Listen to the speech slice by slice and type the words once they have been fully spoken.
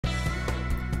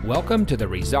Welcome to the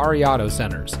Razzari Auto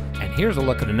Centers, and here's a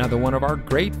look at another one of our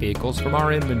great vehicles from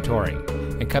our inventory.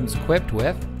 It comes equipped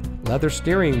with leather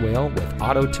steering wheel with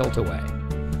auto tilt-away,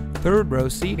 third row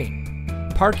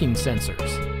seating, parking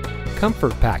sensors,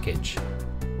 comfort package,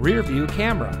 rear view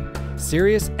camera,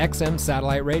 Sirius XM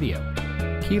satellite radio,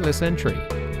 keyless entry,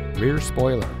 rear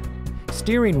spoiler,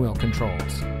 steering wheel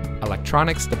controls,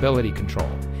 electronic stability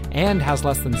control, and has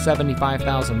less than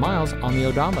 75,000 miles on the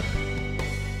odometer.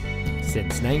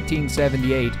 Since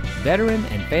 1978, veteran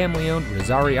and family-owned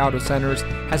Razzari Auto Centers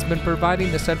has been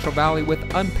providing the Central Valley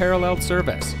with unparalleled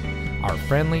service. Our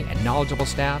friendly and knowledgeable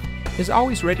staff is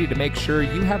always ready to make sure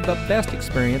you have the best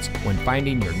experience when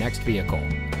finding your next vehicle.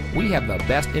 We have the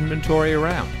best inventory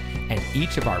around, and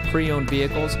each of our pre-owned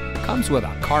vehicles comes with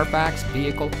a Carfax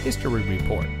Vehicle History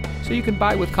Report, so you can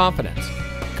buy with confidence.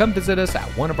 Come visit us at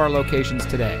one of our locations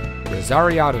today.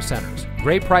 Razzari Auto Centers,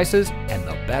 great prices and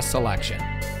the best selection.